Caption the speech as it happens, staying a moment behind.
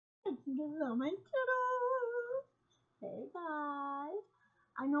Hello, my kiddo. Hey, guys.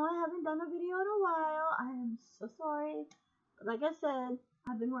 I know I haven't done a video in a while. I am so sorry. But like I said,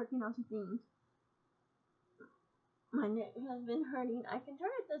 I've been working on some things. My neck has been hurting. I can turn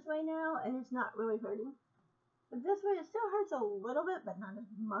it this way now, and it's not really hurting. But this way, it still hurts a little bit, but not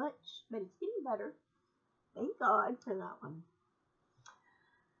as much. But it's getting better. Thank God for that one.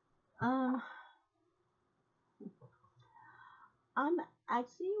 I'm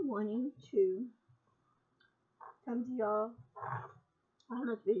actually wanting to come to y'all on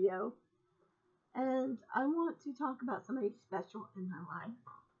this video, and I want to talk about somebody special in my life.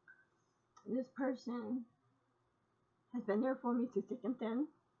 This person has been there for me through thick and thin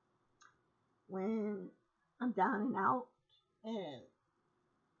when I'm down and out and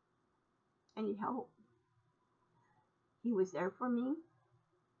I need help. He was there for me.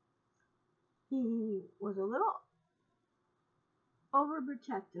 He was a little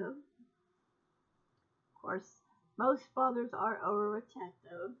overprotective. Of course, most fathers are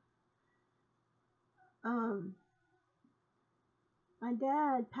overprotective. My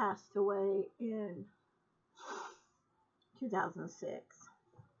dad passed away in 2006.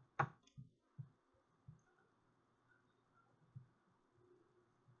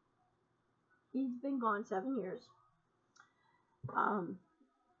 He's been gone 7 years.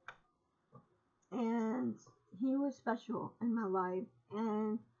 And he was special in my life.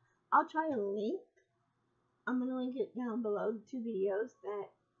 And I'll try to link. I'm going to link it down below, the 2 videos that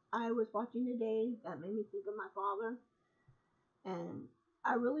I was watching today that made me think of my father. And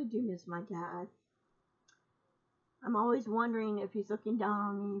I really do miss my dad. I'm always wondering if he's looking down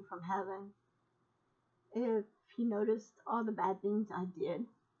on me from heaven. If he noticed all the bad things I did.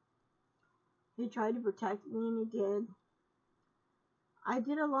 He tried to protect me, and he did. I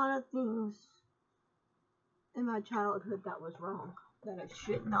did a lot of things in my childhood that was wrong, that I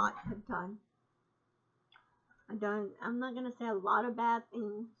should not have done. I'm not going to say a lot of bad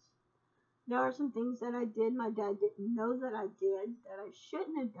things. There are some things that I did my dad didn't know that I did, that I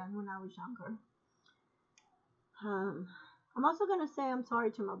shouldn't have done when I was younger. I'm also going to say I'm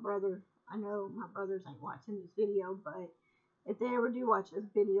sorry to my brother. I know my brothers ain't watching this video, but if they ever do watch this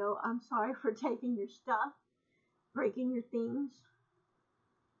video, I'm sorry for taking your stuff, breaking your things.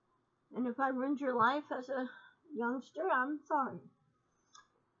 And if I ruined your life as a youngster, I'm sorry.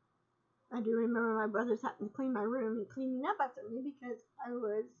 I do remember my brothers having to clean my room and cleaning up after me because I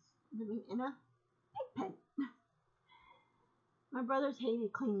was living in a pig pen. My brothers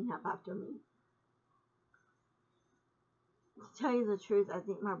hated cleaning up after me. To tell you the truth, I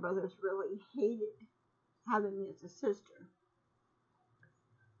think my brothers really hated having me as a sister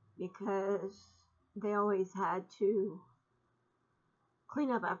because they always had to clean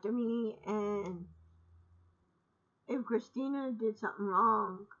up after me, and if Christina did something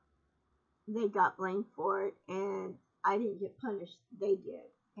wrong, they got blamed for it, and I didn't get punished, they did.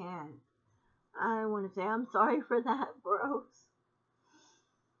 And I want to say I'm sorry for that, bros.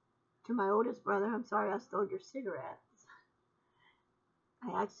 To my oldest brother, I'm sorry I stole your cigarettes.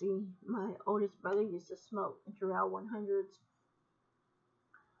 My oldest brother used to smoke Jarrell 100s,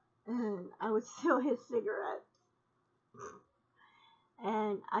 and I would steal his cigarettes.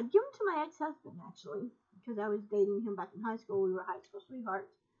 And I'd give them to my ex-husband, actually, because I was dating him back in high school. We were high school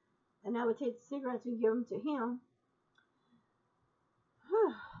sweethearts. And I would take the cigarettes and give them to him.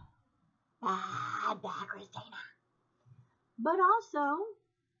 Bad, Christina. But also,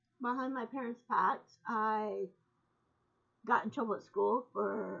 behind my parents' backs, I got in trouble at school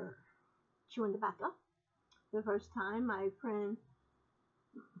for chewing tobacco. The first time, my friend,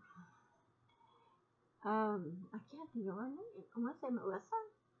 I can't think of her name. I want to say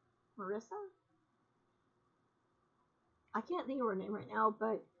Marissa? I can't think of her name right now,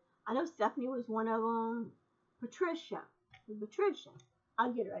 but I know Stephanie was one of them. Patricia.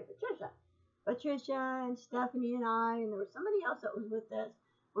 I'll get it right, Patricia and Stephanie and I, and there was somebody else that was with us.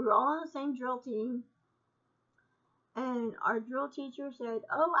 We were all on the same drill team. And our drill teacher said,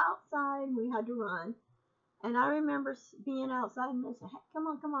 "Oh, outside," and we had to run. And I remember being outside, and they said, "Hey, come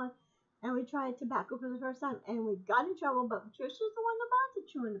on." And we tried tobacco for the first time, and we got in trouble, but Patricia's the one that bought the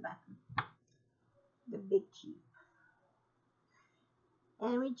chewing tobacco. The big chief.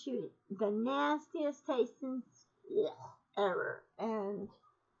 And we chewed it. The nastiest tasting ever. And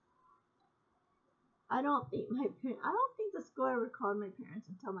I don't think the school ever called my parents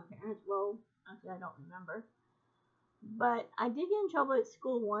and told my parents. Well, actually, I don't remember. But I did get in trouble at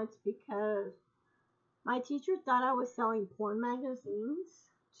school once because my teacher thought I was selling porn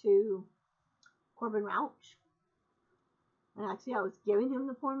magazines to Corbin Rauch. And actually, I was giving him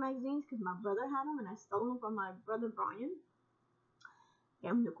the porn magazines because my brother had them, and I stole them from my brother Brian.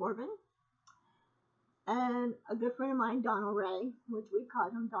 gave him to Corbin. And a good friend of mine, Donald Ray, which we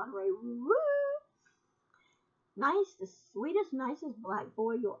called him Donald Ray. Woo! Nice, the sweetest, nicest black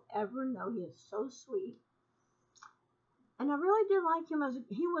boy you'll ever know. He is so sweet. And I really did like him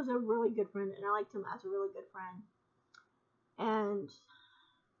he was a really good friend, and I liked him as a really good friend. And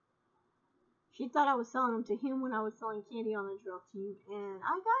she thought I was selling them to him when I was selling candy on the drill team, and I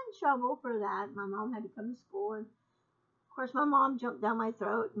got in trouble for that. My mom had to come to school, and of course my mom jumped down my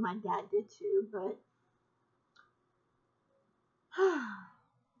throat, and my dad did too, but I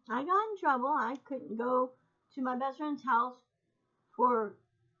got in trouble. I couldn't go to my best friend's house for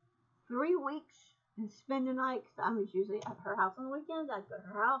 3 weeks and spend the night, because I was usually at her house on the weekends. I'd go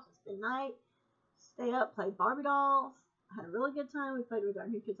to her house and spend the night, stay up, play Barbie dolls. I had a really good time. We played with our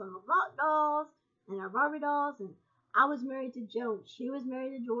New Kids on the Block dolls and our Barbie dolls, and I was married to Joe, and she was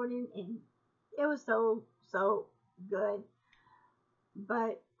married to Jordan, and it was so good.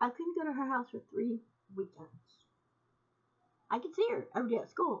 But I couldn't go to her house for 3 weekends. I could see her every day at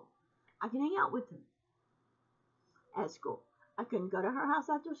school. I could hang out with her at school. I couldn't go to her house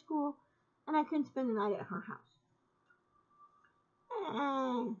after school, and I couldn't spend the night at her house.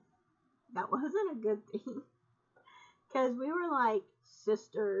 And that wasn't a good thing, because we were like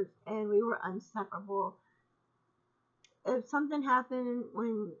sisters, and we were inseparable. If something happened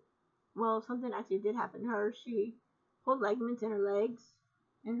something actually did happen to her. She pulled ligaments in her legs,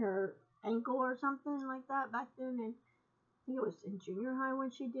 in her ankle or something like that back then, and I think it was in junior high when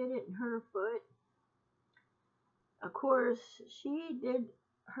she did it, and hurt her foot. Of course, she did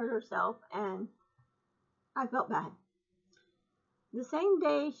hurt herself, and I felt bad. The same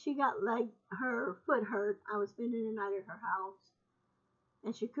day she got her foot hurt, I was spending the night at her house,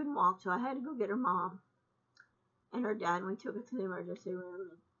 and she couldn't walk, so I had to go get her mom and her dad, and we took her to the emergency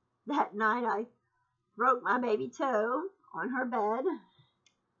room. And that night, I broke my baby toe on her bed,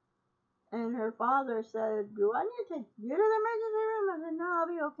 and her father said, "Do I need to take you to the emergency room?" I said, "No, I'll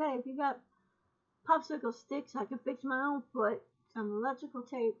be okay. If you got popsicle sticks, I can fix my own foot, some electrical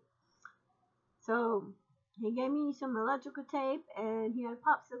tape." So he gave me some electrical tape, and he had a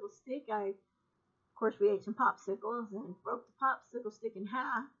popsicle stick. Of course, we ate some popsicles and broke the popsicle stick in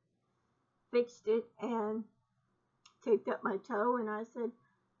half, fixed it, and taped up my toe, and I said,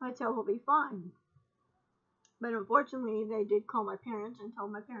 my toe will be fine. But unfortunately, they did call my parents and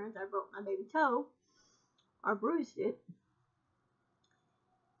told my parents I broke my baby toe, or bruised it.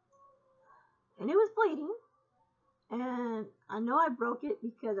 And it was bleeding, and I know I broke it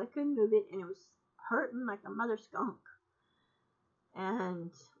because I couldn't move it, and it was hurting like a mother skunk.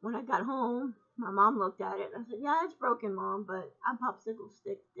 And when I got home, my mom looked at it, and I said, "Yeah, it's broken, Mom, but I popsicle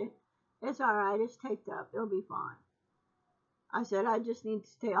sticked it. It's alright, it's taped up, it'll be fine." I said, "I just need to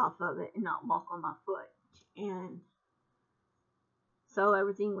stay off of it and not walk on my foot." And so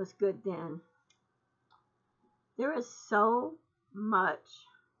everything was good then. There is so much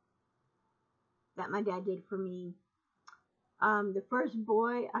that my dad did for me. The first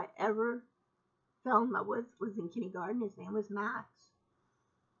boy I ever fell in love with was in kindergarten. His name was Max.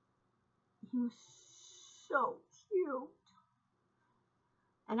 He was so cute.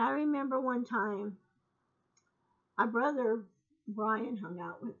 And I remember one time, my brother Brian hung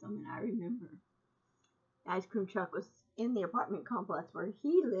out with them, and I remember the ice cream truck was in the apartment complex where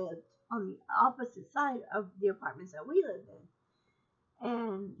he lived, on the opposite side of the apartments that we lived in.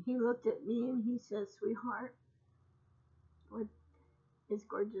 And he looked at me and he said, "Sweetheart," with his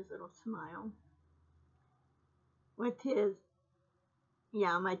gorgeous little smile, with his,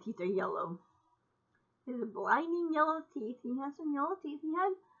 yeah, my teeth are yellow, his blinding yellow teeth. He has some yellow teeth. He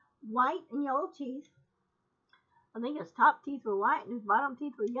had white and yellow teeth. I think his top teeth were white and his bottom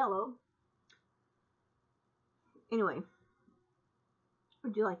teeth were yellow. Anyway,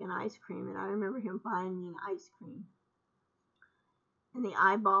 would you like an ice cream? And I remember him buying me an ice cream. And the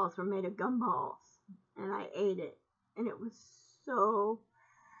eyeballs were made of gumballs. And I ate it. And it was so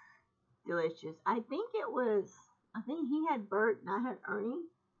delicious. I think he had Bert and I had Ernie.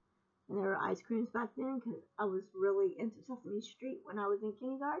 And there were ice creams back then because I was really into Sesame Street when I was in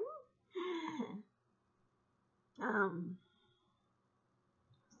kindergarten.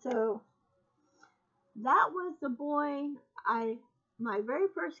 So that was the boy my very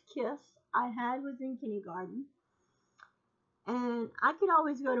first kiss I had was in kindergarten. And I could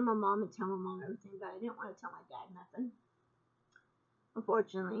always go to my mom and tell my mom everything, but I didn't want to tell my dad nothing.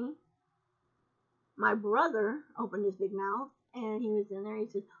 Unfortunately, my brother opened his big mouth, and he was in there. He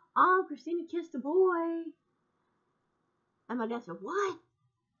said, "Oh, Christina kissed a boy." And my dad said, "What?"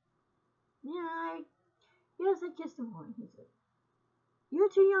 Yes, I kissed a boy. He said, "You're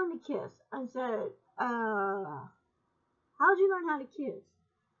too young to kiss." I said, "How'd you learn how to kiss?"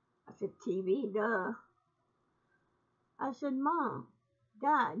 I said, TV, duh. I said, Mom,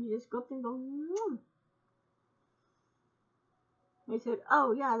 Dad, you just go up and go, mwah. He said,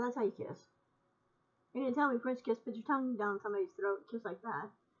 oh, yeah, that's how you kiss. He didn't tell me French kiss, put your tongue down somebody's throat, kiss like that.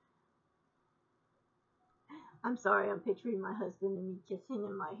 I'm sorry, I'm picturing my husband and me kissing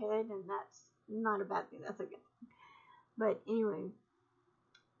in my head, and that's not a bad thing, that's a good thing. But anyway,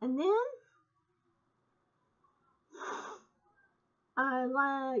 and then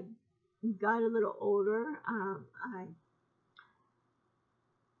I got a little older.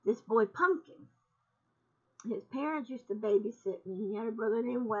 This boy Pumpkin, his parents used to babysit me. He had a brother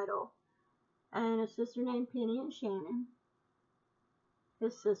named Weddle and a sister named Penny and Shannon,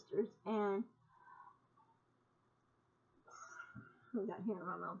 his sisters. And we got here,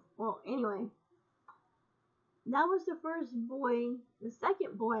 Romo. Well, anyway, that was the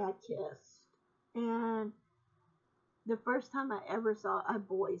second boy I kissed, and the first time I ever saw a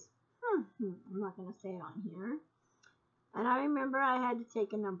boy's. I'm not gonna say it on here. And I remember I had to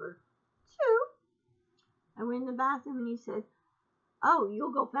take a number 2. I went in the bathroom and he said, oh,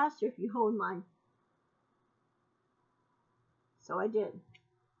 you'll go faster if you hold mine. So I did.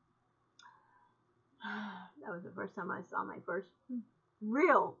 That was the first time I saw my first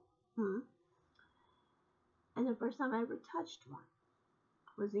real. And the first time I ever touched one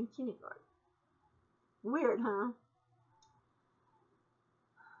was in kindergarten. Weird, huh?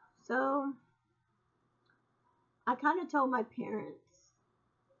 So I kind of told my parents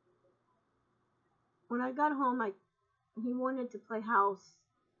when I got home, he wanted to play house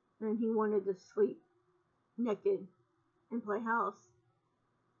and he wanted to sleep naked and play house.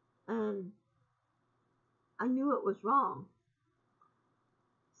 And I knew it was wrong.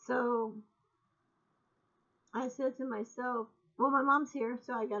 So I said to myself, well, my mom's here,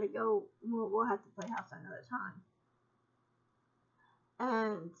 so I gotta go. We'll have to play house another time.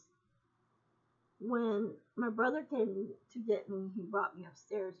 And when my brother came to get me, he brought me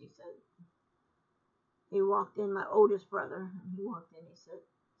upstairs. He walked in, my oldest brother, and he walked in, he said,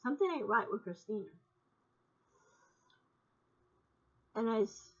 something ain't right with Christina. And I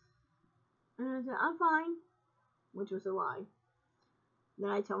said, I'm fine, which was a lie. Then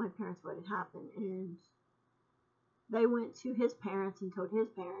I told my parents what had happened, and they went to his parents and told his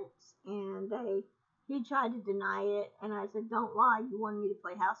parents, and he tried to deny it, and I said, don't lie, you wanted me to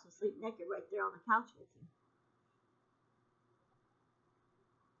play house and sleep naked right there on the couch with you.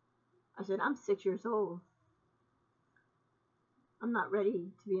 I said, I'm 6 years old. I'm not ready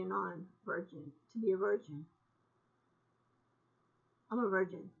to be a virgin. I'm a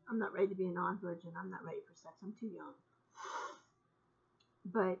virgin. I'm not ready to be a non-virgin. I'm not ready for sex. I'm too young.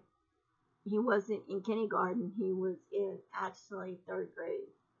 But he wasn't in kindergarten. He was in actually 3rd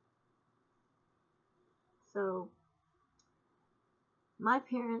grade. So my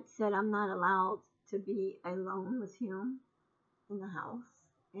parents said I'm not allowed to be alone with him in the house.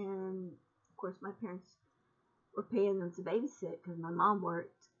 And of course my parents were paying them to babysit because my mom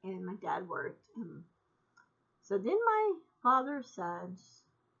worked and my dad worked. And so then my father said,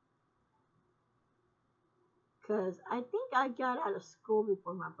 because I think I got out of school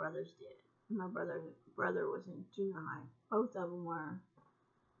before my brothers did. My brother was in junior high. Both of them were.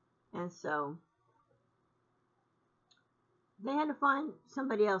 And so they had to find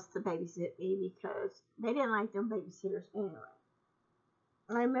somebody else to babysit me because they didn't like them babysitters anyway.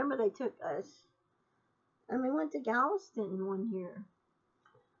 And I remember they took us, and we went to Galveston one year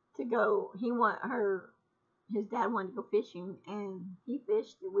to go. His dad wanted to go fishing, and he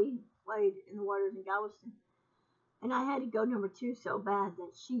fished, and we played in the waters in Galveston. And I had to go number 2 so bad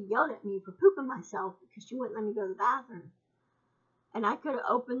that she yelled at me for pooping myself because she wouldn't let me go to the bathroom. And I could have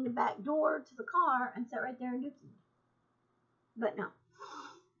opened the back door to the car and sat right there and dookie. But no.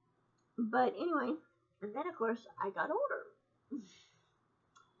 But anyway, and then of course I got older.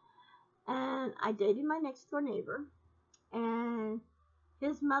 And I dated my next door neighbor. And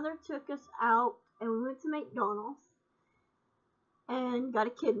his mother took us out and we went to McDonald's and got a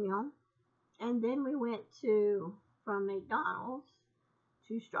kid meal. And then we went from McDonald's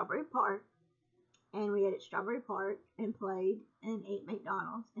to Strawberry Park. And we ate at Strawberry Park and played and ate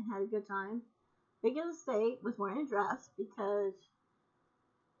McDonald's and had a good time. Biggest mistake was wearing a dress because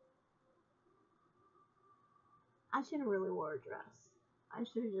I should have really wore a dress. I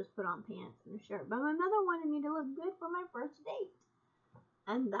should have just put on pants and a shirt. But my mother wanted me to look good for my first date.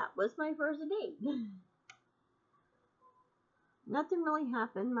 And that was my first date. Nothing really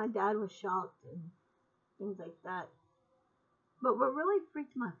happened. My dad was shocked and things like that. But what really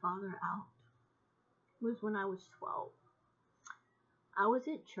freaked my father out was when I was 12. I was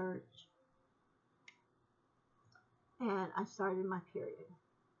at church and I started my period.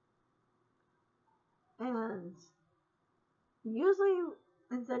 And usually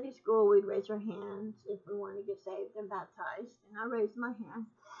in Sunday school, we'd raise our hands if we wanted to get saved and baptized. And I raised my hand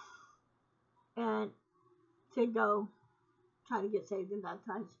and to go try to get saved and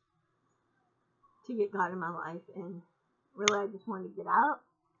baptized, to get God in my life. And really, I just wanted to get out,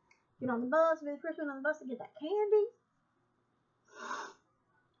 get on the bus, be the first one on the bus to get that candy.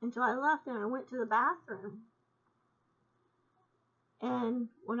 And so I left and I went to the bathroom. And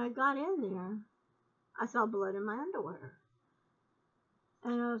when I got in there, I saw blood in my underwear.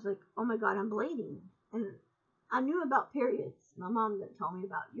 And I was like, oh my God, I'm bleeding. And I knew about periods. My mom didn't tell me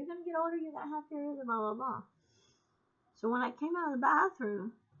about, you're going to get older, you're going to have periods, and blah, blah, blah. So when I came out of the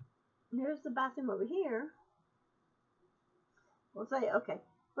bathroom, here's the bathroom over here. We'll say, okay,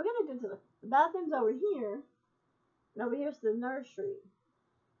 we're going to do the bathroom's over here. And over here's the nursery.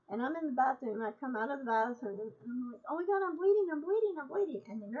 And I'm in the bathroom, and I come out of the bathroom, and I'm like, oh my God, I'm bleeding. And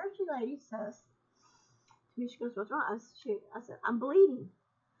the nursery lady says to me, she goes, what's wrong? I said, I'm bleeding.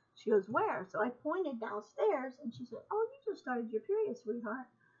 She goes, where? So I pointed downstairs, and she said, oh, you just started your period, sweetheart.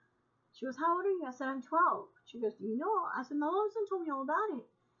 She goes, how old are you? I said, I'm 12. She goes, do you know? I said, my mom's told me all about it.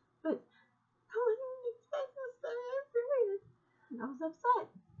 But I wasn't expecting to start my period. And I was upset.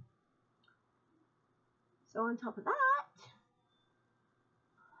 So on top of that,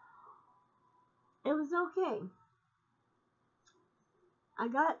 it was okay. I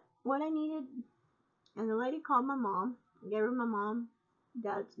got what I needed, and the lady called my mom. I gave her my mom,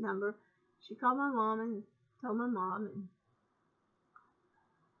 dad's number. She called my mom and told my mom, and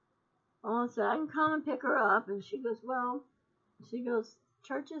I said, I can come and pick her up. And she goes,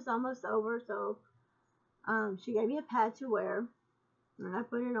 church is almost over, so she gave me a pad to wear, and I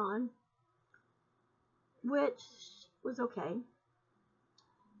put it on, which was okay.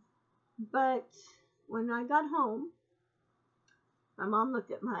 But when I got home, my mom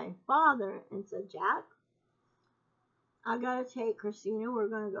looked at my father and said, Jack, I gotta take Christina, we're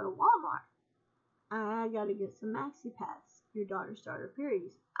gonna go to Walmart. I gotta get some maxi pads. Your daughter started her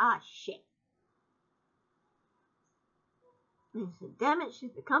periods. Ah, shit. And he said, damn it,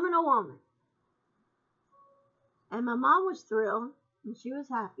 she's becoming a woman. And my mom was thrilled, and she was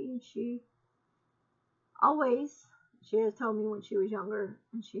happy, and she has told me when she was younger,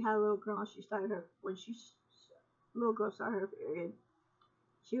 and she had a little girl, little girl started her period,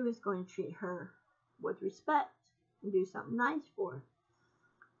 she was going to treat her with respect and do something nice for her.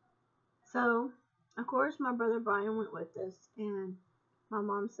 So, of course, my brother Brian went with us, and my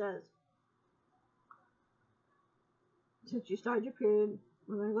mom says, since you started your period,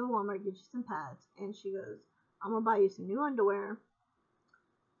 we're going to go to Walmart, get you some pads. And she goes, I'm going to buy you some new underwear.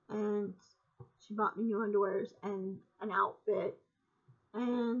 And she bought me new underwears and an outfit.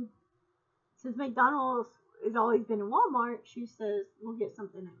 And since McDonald's has always been in Walmart, she says, we'll get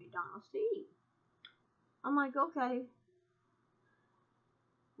something at McDonald's to eat. I'm like, okay.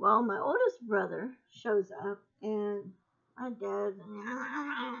 Well, my oldest brother shows up, and my dad,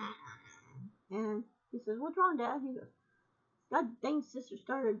 and he says, what's wrong, Dad? He goes, God dang, sister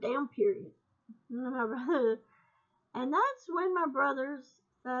started a damn period. And that's when my brothers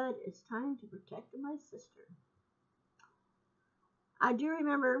said, it's time to protect my sister. I do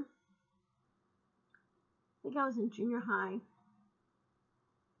remember, I think I was in junior high,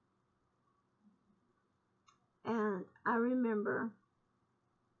 and I remember,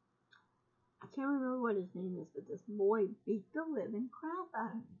 I can't remember what his name is, but this boy beat the living crap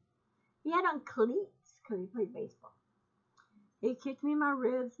out of me. He had on cleats because he played baseball. He kicked me in my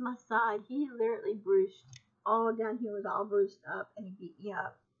ribs, my side. He literally bruised all down here, was all bruised up, and he beat me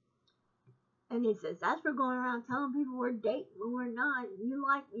up. And he says, that's for going around telling people we're dating when we're not. You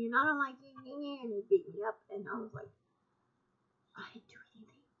like me, and I don't like you. And he beat me up, and I was like, I didn't do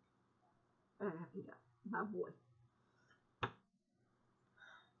anything. But I got beat up, my boy.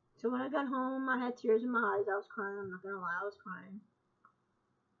 So when I got home, I had tears in my eyes. I was crying. I'm not going to lie, I was crying.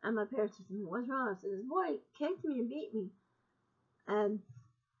 And my parents said to me, what's wrong? I said, this boy kicked me and beat me. And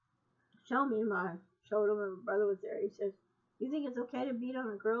showed me my shoulder when my brother was there. He says, you think it's okay to beat on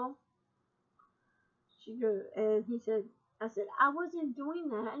a girl? She goes, and he said, I said, I wasn't doing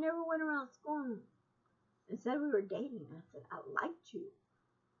that. I never went around school and said we were dating. I said, I liked you.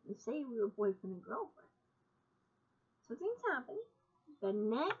 And say we were boyfriend and girlfriend. So things happened. The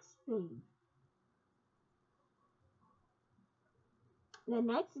next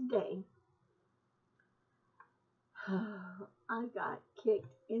day, I got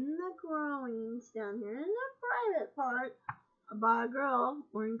kicked in the groins down here in the private part by a girl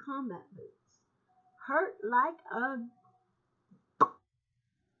wearing combat boots. Hurt like a...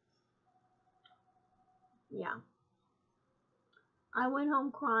 Yeah. I went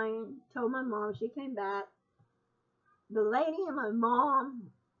home crying, told my mom. She came back. the lady and my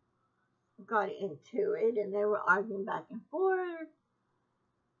mom got into it, and they were arguing back and forth.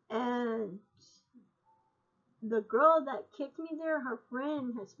 And the girl that kicked me there, her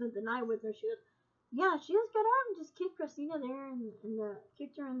friend had spent the night with her. She goes, yeah, she just got out and just kicked Christina there and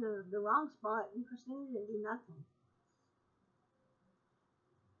kicked her in the wrong spot, and Christina didn't do nothing.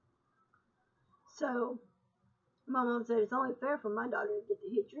 So my mom said it's only fair for my daughter to get to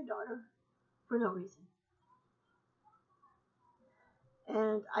hit your daughter for no reason.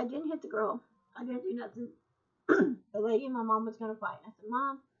 And I didn't hit the girl. I didn't do nothing. The lady and my mom was going to fight. I said,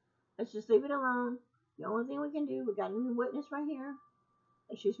 Mom, let's just leave it alone. The only thing we can do, we got a witness right here.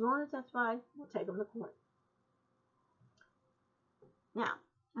 If she's willing to testify, we'll take them to court. Now,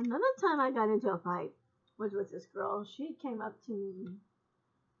 another time I got into a fight was with this girl. She came up to me,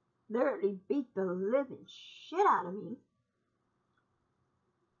 literally beat the living shit out of me.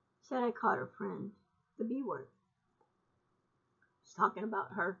 Said I called her friend the B word. She's talking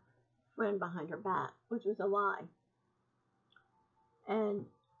about her friend behind her back, which was a lie. And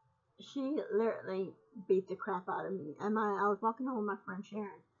she literally beat the crap out of me. And I was walking home with my friend Sharon.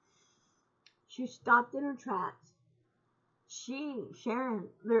 She stopped in her tracks. Sharon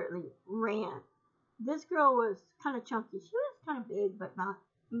literally ran. This girl was kind of chunky. She was kind of big, but not,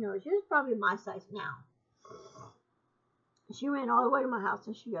 she was probably my size now. She ran all the way to my house,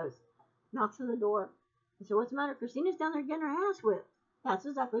 and she goes, knocks on the door. I said, what's the matter? Christina's down there getting her ass whipped. That's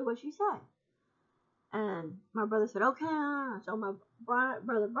exactly what she said. And my brother said, okay. So my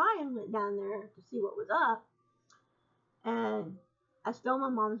brother Brian went down there to see what was up. And I stole my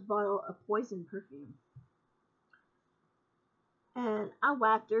mom's bottle of poison perfume. And I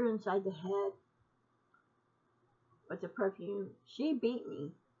whacked her inside the head with the perfume. She beat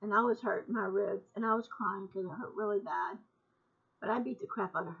me, and I was hurting my ribs, and I was crying because it hurt really bad. But I beat the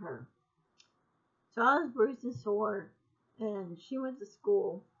crap out of her. So I was bruised and sore, and she went to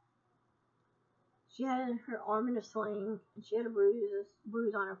school. She had her arm in a sling, and she had a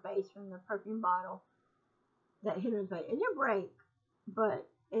bruise on her face from the perfume bottle that hit her in the face. It didn't break, but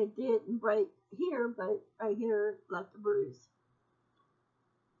it didn't break here, but right here left a bruise.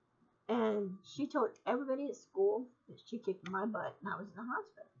 And she told everybody at school that she kicked my butt, and I was in the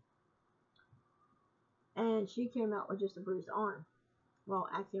hospital. And she came out with just a bruised arm. Well,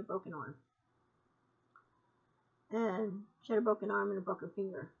 actually a broken arm. And she had a broken arm and a broken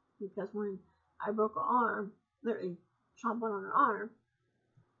finger. Because when I broke her arm, literally chomping on her arm,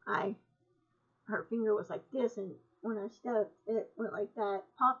 her finger was like this, and when I stepped, it went like that,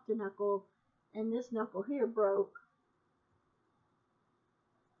 popped the knuckle, and this knuckle here broke.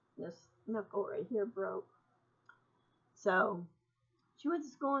 This knuckle right here broke. So she went to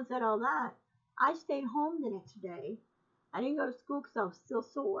school and said all that. I stayed home the next day. I didn't go to school because I was still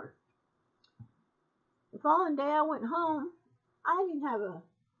sore. The following day I went home. I didn't have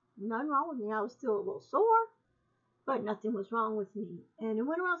nothing wrong with me. I was still a little sore, but nothing was wrong with me. And it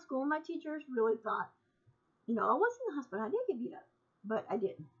went around school. My teachers really thought, I was in the hospital. I did get beat up, but I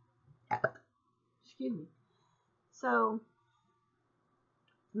didn't. Excuse me. So,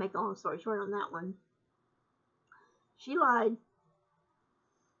 to make a long story short on that one, she lied,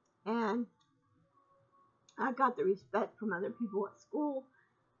 and I got the respect from other people at school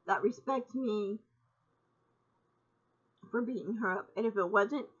that respect me for beating her up. And if it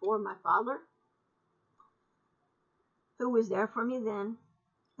wasn't for my father, who was there for me then,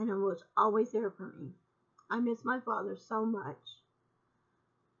 and who was always there for me, I miss my father so much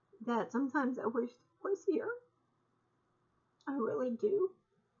that sometimes I wish he was here. I really do.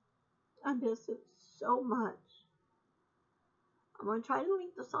 I miss him so much. I'm going to try to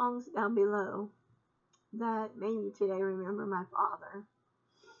link the songs down below that made me today remember my father.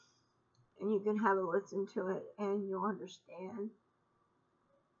 And you can have a listen to it and you'll understand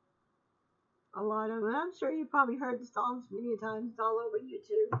a lot of it. I'm sure you probably heard the songs many times. It's all over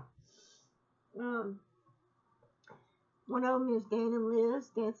YouTube. One of them is Dan and Liz,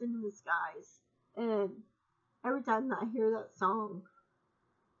 Dancing in the Skies. And every time I hear that song,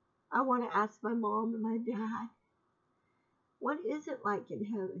 I want to ask my mom and my dad, what is it like in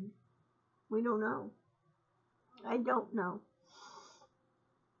heaven? We don't know. I don't know.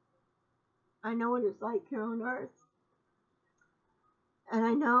 I know what it's like here on earth. And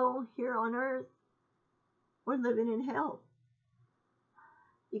I know here on earth, we're living in hell.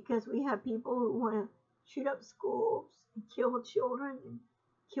 Because we have people who want to shoot up schools and kill children and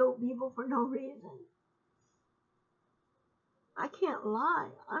kill people for no reason. I can't lie.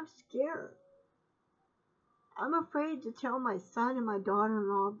 I'm scared. I'm afraid to tell my son and my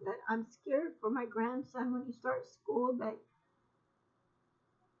daughter-in-law that I'm scared for my grandson when he starts school, that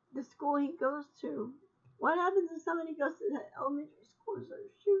the school he goes to What happens if somebody goes to that elementary school and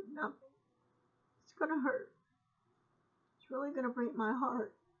starts shooting up? It's gonna hurt. It's really gonna break my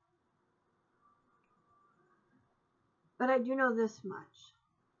heart. But I do know this much.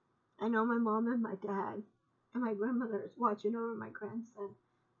 I know my mom and my dad and my grandmother is watching over my grandson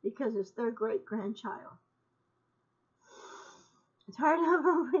because it's their great grandchild. It's hard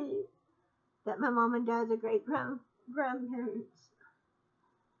to believe that my mom and dad's are great grandparents.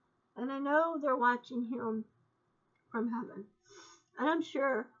 And I know they're watching him from heaven. And I'm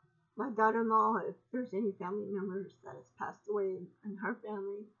sure my daughter-in-law, if there's any family members that has passed away in her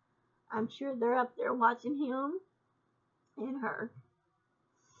family, I'm sure they're up there watching him and her.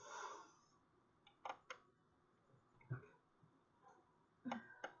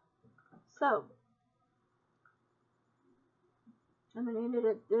 So, I'm going to end it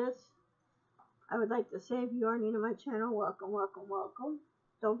at this. I would like to say, if you are new to my channel, welcome, welcome, welcome.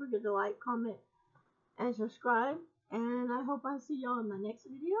 Don't forget to like, comment, and subscribe. And I hope I see y'all in my next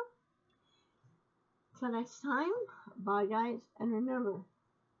video. Till next time, bye guys. And remember,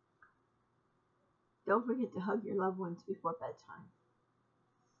 don't forget to hug your loved ones before bedtime.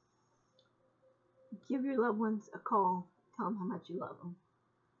 Give your loved ones a call. Tell them how much you love them.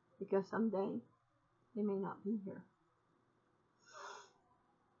 Because someday, they may not be here.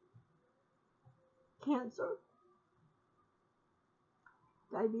 Cancer,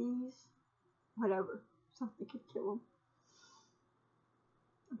 diabetes, whatever. Something could kill them.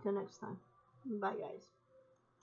 Until next time. Bye guys.